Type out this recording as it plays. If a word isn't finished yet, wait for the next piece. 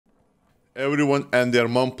Everyone and their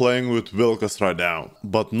mom playing with vilkas right now,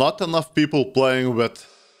 but not enough people playing with...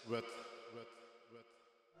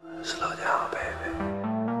 Slow down, baby.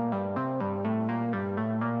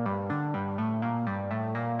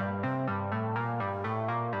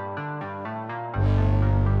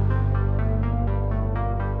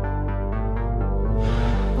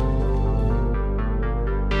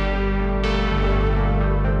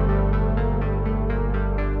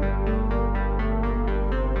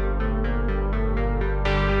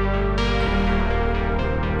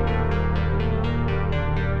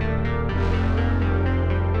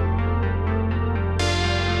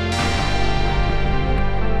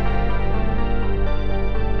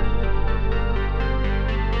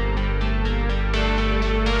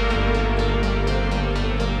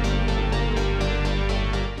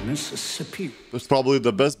 Mississippi. It's probably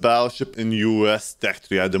the best battleship in US Tech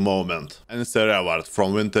Tree at the moment, and it's a reward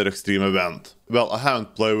from Winter Extreme event. Well, I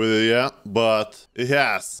haven't played with it yet, but it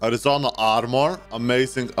has Arizona armor,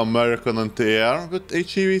 amazing American anti-air with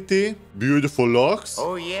HEVT, beautiful looks,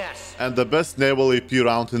 Oh yes. and the best naval AP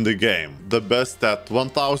round in the game. The best at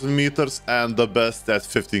 1000 meters and the best at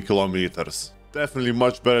 15 kilometers. Definitely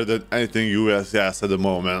much better than anything US has at the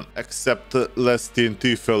moment, except less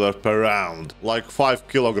TNT filler per round, like 5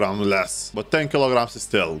 kilograms less, but 10 kilograms is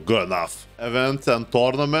still good enough. Events and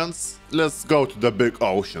tournaments, let's go to the big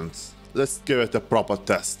oceans. Let's give it a proper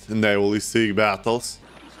test in naval sea battles.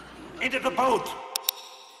 Into the boat.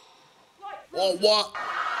 Oh, what?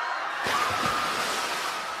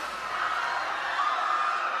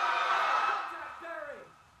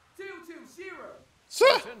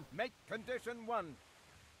 Sir! Make condition 1.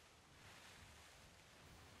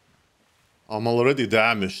 I'm already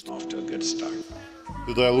damaged. Off to a good start.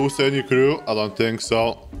 Did I lose any crew? I don't think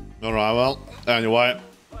so. Alright, well, anyway,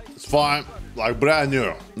 it's fine. Like brand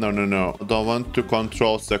new. No. I don't want to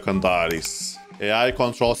control secondaries. AI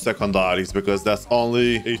controls secondaries because that's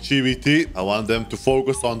only HEVT. I want them to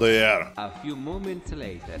focus on the air. A few moments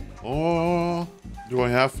later. Oh, do I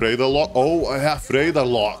have radar lock? Oh, I have radar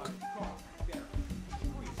lock.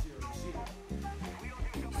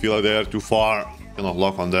 Feel like they are too far. Cannot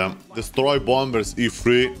lock on them. Destroy bombers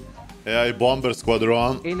E3. AI bomber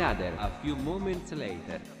squadron. Another. A few moments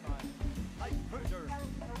later.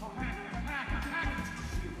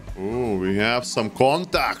 Oh, we have some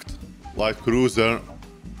contact. Light cruiser.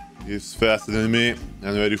 He's faster than me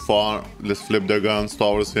and very far. Let's flip the guns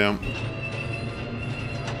towards him.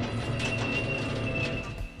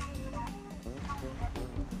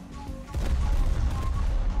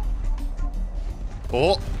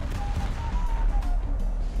 Oh.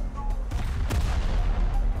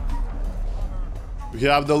 We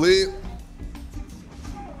have the lead.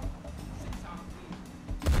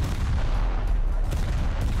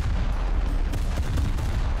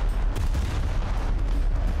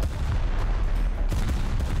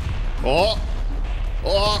 Oh.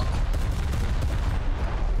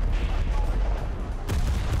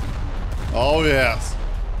 Oh, yes.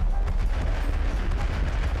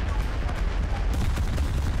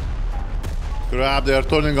 Crap, they're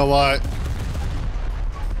turning away.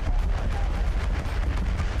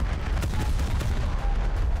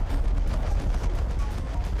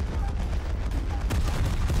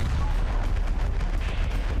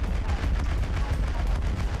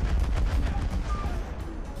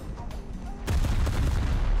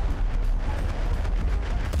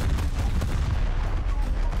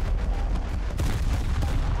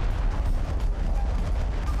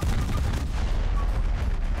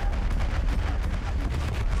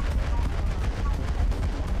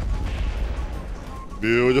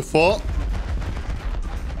 Beautiful.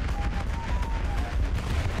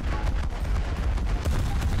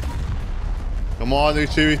 Come on,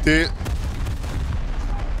 HEVT.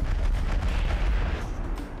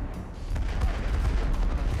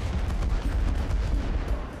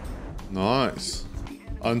 Nice.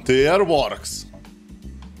 Anti-air works.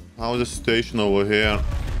 How's the station over here?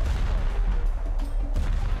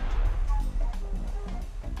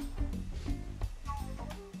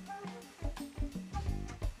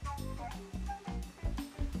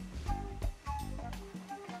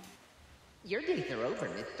 Your days are over,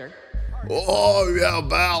 mister. Oh, we have a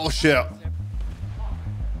battleship.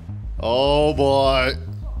 Oh boy.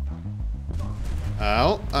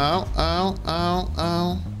 Ow, ow, ow, ow,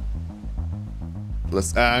 ow.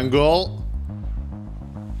 Let's angle.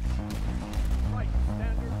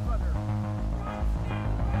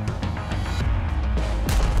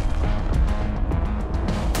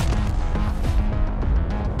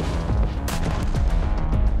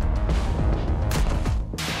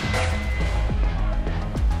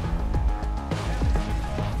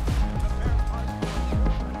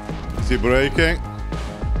 Anti-braking.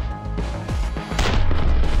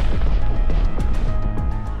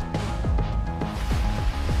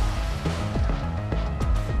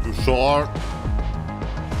 Too short.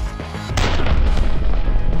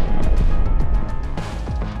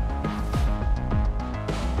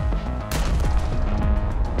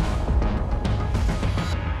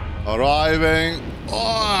 Arriving.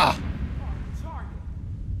 Oh!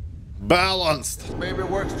 Balanced. Maybe it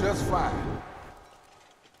works just fine.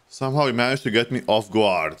 Somehow he managed to get me off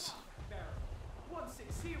guard.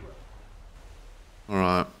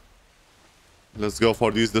 Alright. Let's go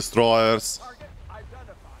for these destroyers.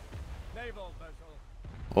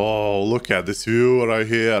 Oh, look at this view right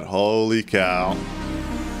here. Holy cow.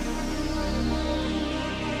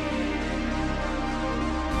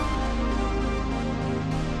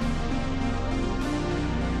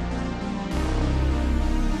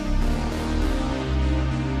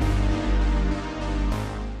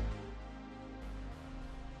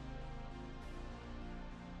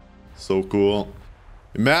 So cool.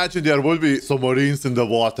 Imagine there would be submarines in the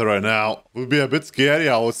water right now. Would be a bit scary,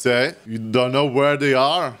 I would say. You don't know where they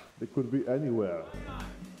are. They could be anywhere.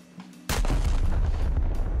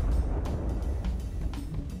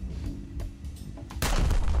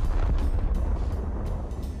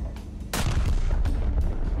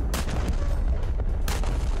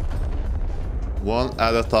 One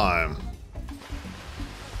at a time.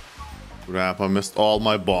 Crap, I missed all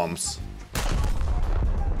my bombs.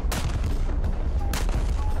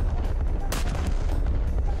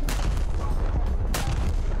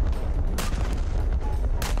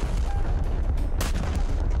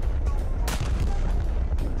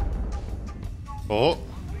 Oh.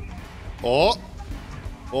 Oh.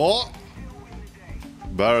 Oh.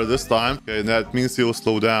 Better this time. Okay, that means he'll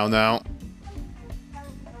slow down now.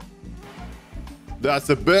 That's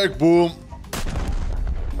a big boom.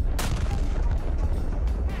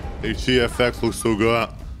 HE effects look so good.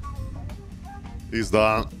 He's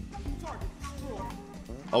done.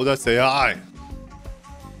 Oh, that's AI.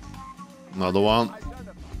 Another one.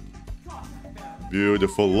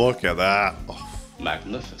 Beautiful. Look at that. Oh.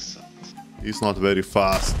 Magnificent. He's not very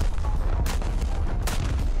fast.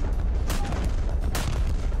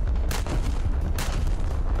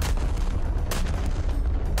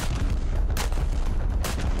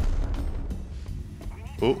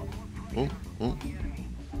 Oh, oh, oh.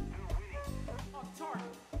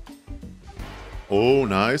 Oh,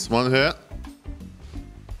 nice. One hit.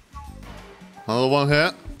 Another one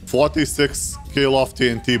hit. 46 kill of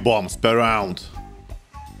TNT bombs per round.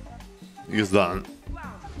 He's done.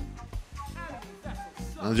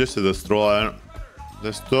 And just a destroyer.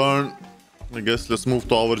 Let's turn. I guess let's move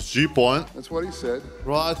towards G point. That's what he said.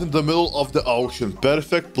 Right in the middle of the ocean.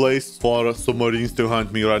 Perfect place for submarines to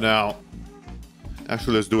hunt me right now.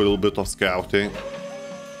 Actually, let's do a little bit of scouting.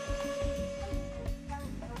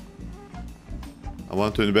 I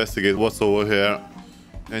want to investigate what's over here.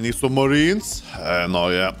 Any submarines? No,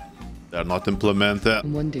 yeah. They're not implemented.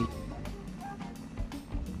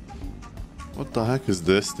 What the heck is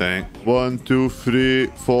this thing? 1, 2, 3,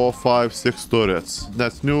 4, 5, 6 turrets.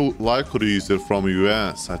 That's new light cruiser from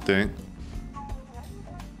US, I think.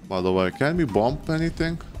 By the way, can we bomb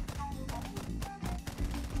anything?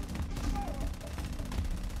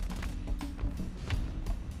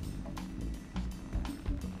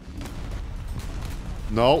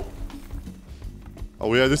 No.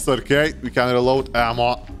 Oh yeah, this is arcade. We can reload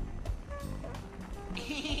ammo.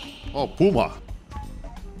 Oh, Puma.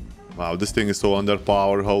 Wow, this thing is so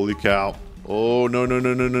underpowered. Holy cow. Oh, no, no,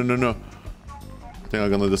 no, no, no, no, no. I think I'm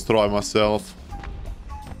gonna destroy myself.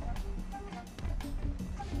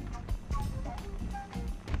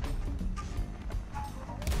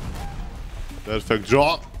 Perfect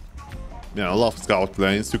job. Yeah, I love scout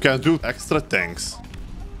planes. You can do extra tanks.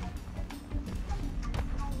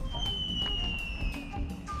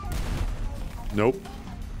 Nope.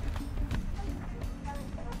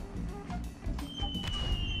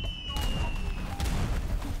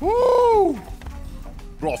 Woo!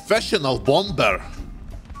 Professional bomber.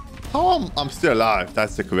 How I'm still alive?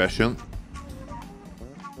 That's the question.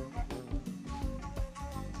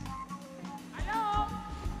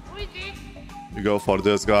 We go for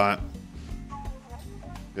this guy.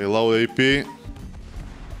 Okay, low AP.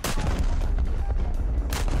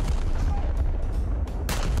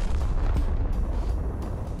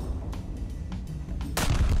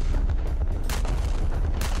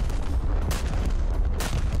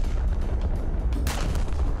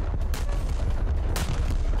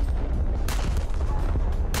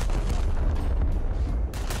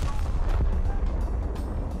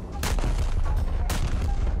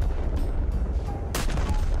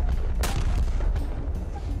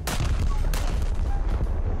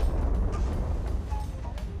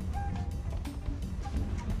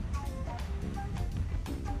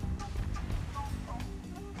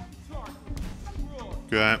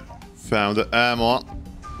 Okay, found the ammo.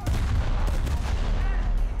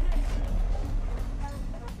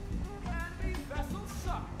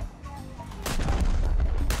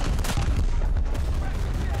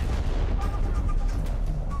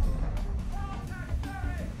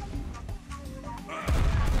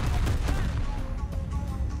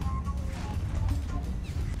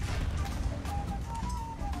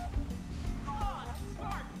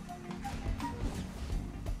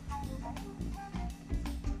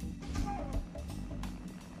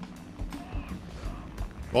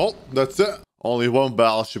 Well, that's it. Only one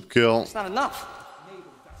battleship kill. It's not enough.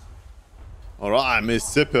 Alright,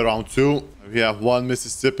 Mississippi round 2. We have one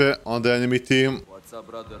Mississippi on the enemy team. What's up,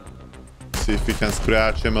 brother? See if we can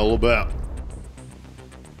scratch him a little bit.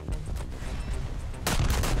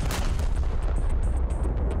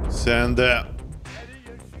 Send it.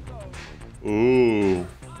 Ooh,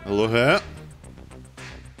 a little hit.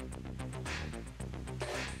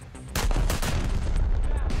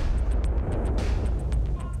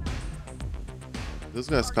 This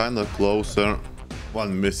guy's kind of closer.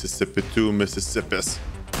 One Mississippi, two Mississippis.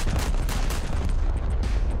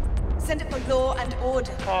 Send it for law and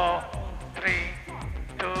order. 4, 3,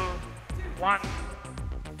 2, 1.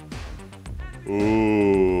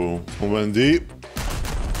 Ooh, went deep.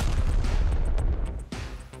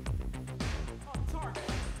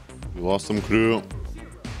 We lost some crew.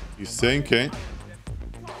 He's sinking.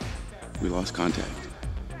 We lost contact.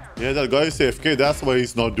 Yeah, that guy is AFK, that's why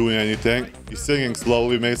he's not doing anything. He's sinking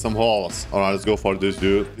slowly, made some holes. Alright, let's go for this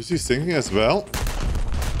dude. Is he sinking as well?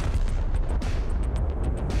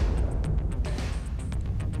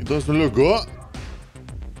 He doesn't look good.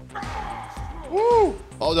 Woo!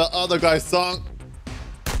 Oh, the other guy sunk.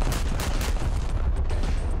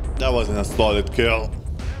 That wasn't a solid kill.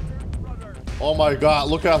 Oh my god,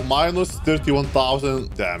 look at minus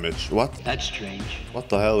 31,000 damage. What? That's strange. What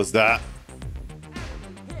the hell is that?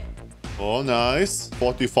 Oh, nice.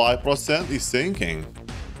 45% is sinking.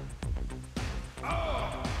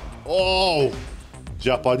 Oh!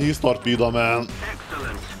 Japanese torpedo, man.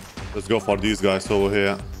 Excellent. Let's go for these guys over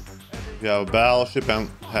here. We have a battleship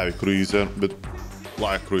and heavy cruiser, but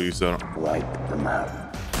light cruiser. Wipe them out.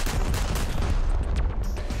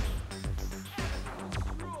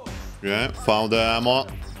 Yeah, found the ammo.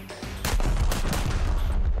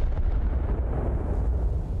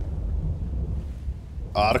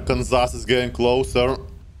 Arkansas is getting closer.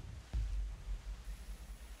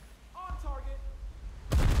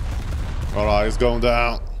 Alright, it's going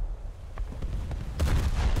down.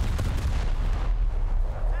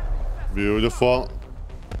 Beautiful.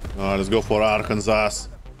 Alright, let's go for Arkansas.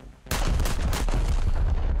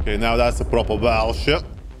 Okay, now that's a proper battleship.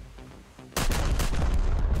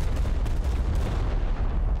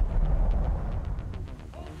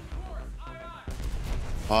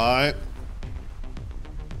 Hi.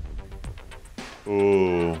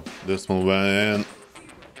 Ooh, this one went in.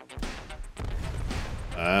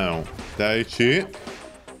 Ow. Daichi.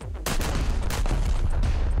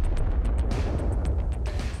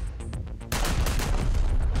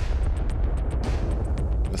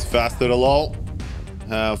 It's faster alone.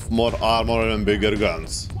 Have more armor and bigger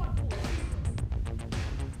guns.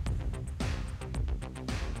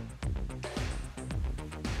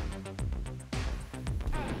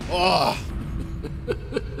 Oh.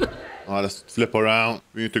 Alright, let's flip around.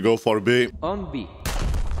 We need to go for B. On B.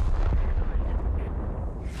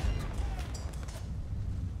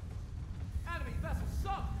 Enemy vessel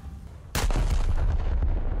sunk.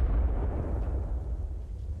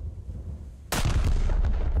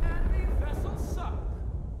 Enemy vessel sunk.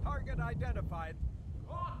 Target identified.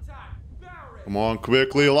 Contact bearing. Come on,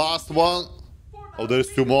 quickly, last one. Oh, there's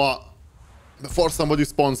two more. Before somebody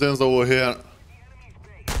spawns in over here.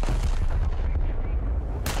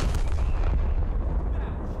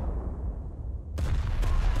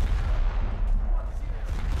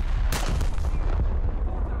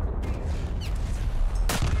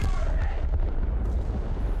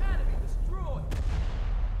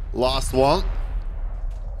 Last one.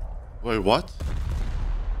 Wait, what?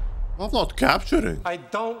 I'm not capturing. I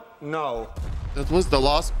don't know. That was the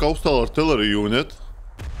last coastal artillery unit.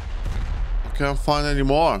 I can't find any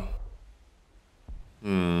more.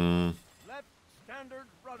 Left standard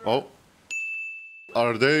rudder. Oh.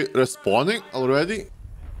 Are they respawning already?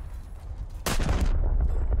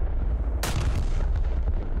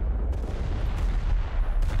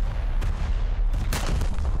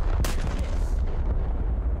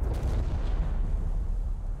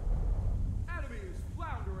 Enemy is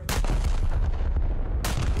floundering.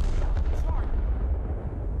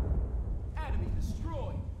 Enemy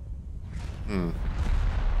destroyed.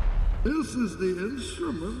 This is the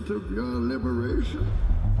instrument of your liberation.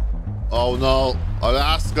 Oh no,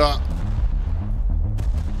 Alaska.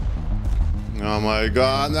 Oh my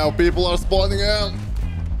god, now people are spawning in.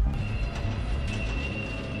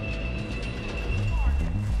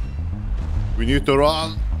 We need to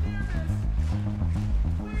run.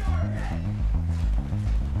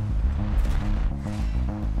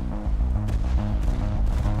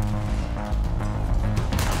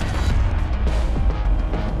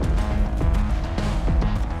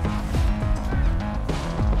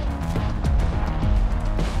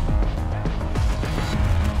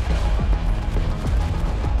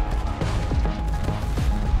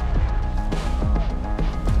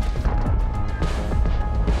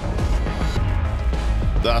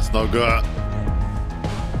 That's no good.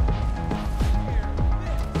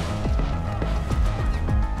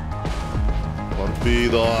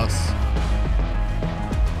 Torpedoes.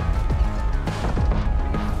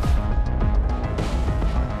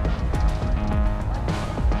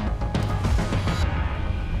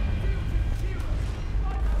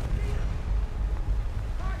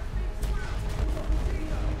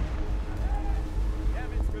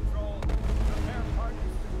 Damage control. Prepare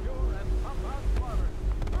parties secure and pump out water.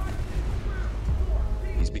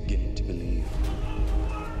 He's beginning to believe.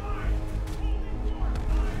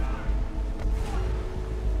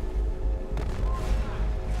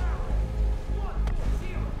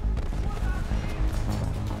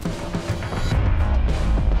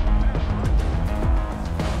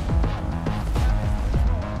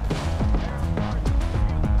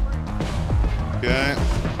 Okay.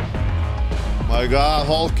 My god,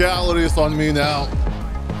 whole calories on me now.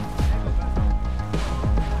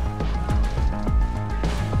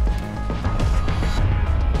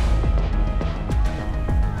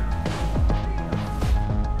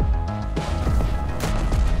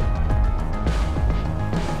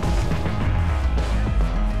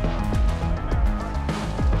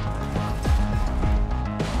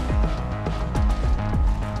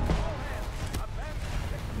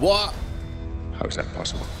 What? How is that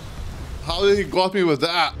possible? How did he got me with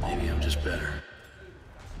that? Maybe I'm just better.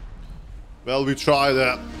 Well, we tried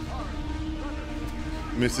that.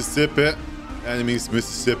 Mississippi. Enemies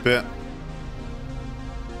Mississippi.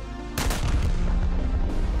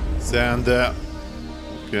 Send that.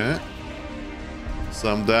 Okay.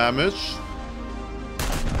 Some damage.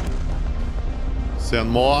 Send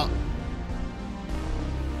more.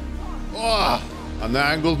 Oh, an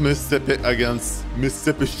angled Mississippi against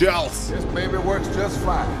Mississippi shells. This baby works just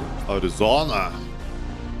fine. Arizona.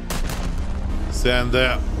 Send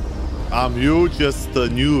that. I'm you, just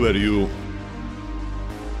new where you.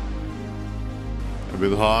 A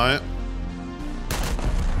bit high.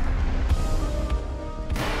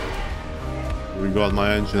 We got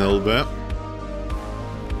my engine a little bit.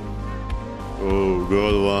 Oh,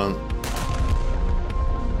 good one.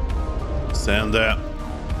 Send that.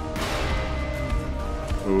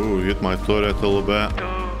 Oh, hit my turret a little bit. 2,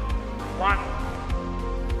 1.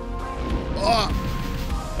 Oh,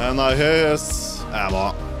 and I has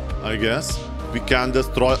ammo. I guess we can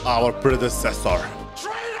destroy our predecessor.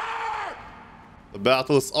 Traitor! The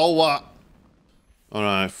battle is over.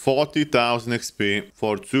 Alright, 40,000 XP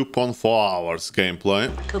for 2.4 hours gameplay.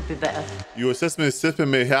 Could be better. USS Mississippi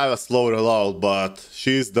may have a slow reload, but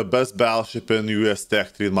she's the best battleship in US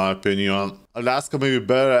Tech 3 in my opinion. Alaska may be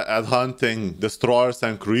better at hunting destroyers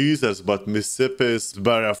and cruisers, but Mississippi is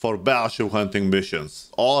better for battleship hunting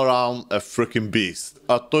missions. All around a freaking beast.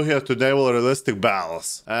 I took her to naval realistic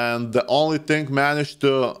battles, and the only thing managed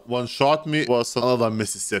to one-shot me was another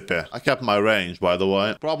Mississippi. I kept my range, by the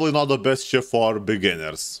way. Probably not the best ship for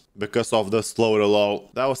beginners because of the slow reload.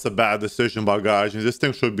 That was a bad decision by Gaijin. This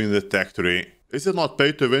thing should be in the Tech 3. Is it not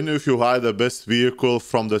pay to win if you hide the best vehicle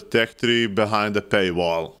from the Tech 3 behind the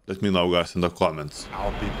paywall? Let me know, guys, in the comments.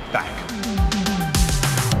 I'll be back.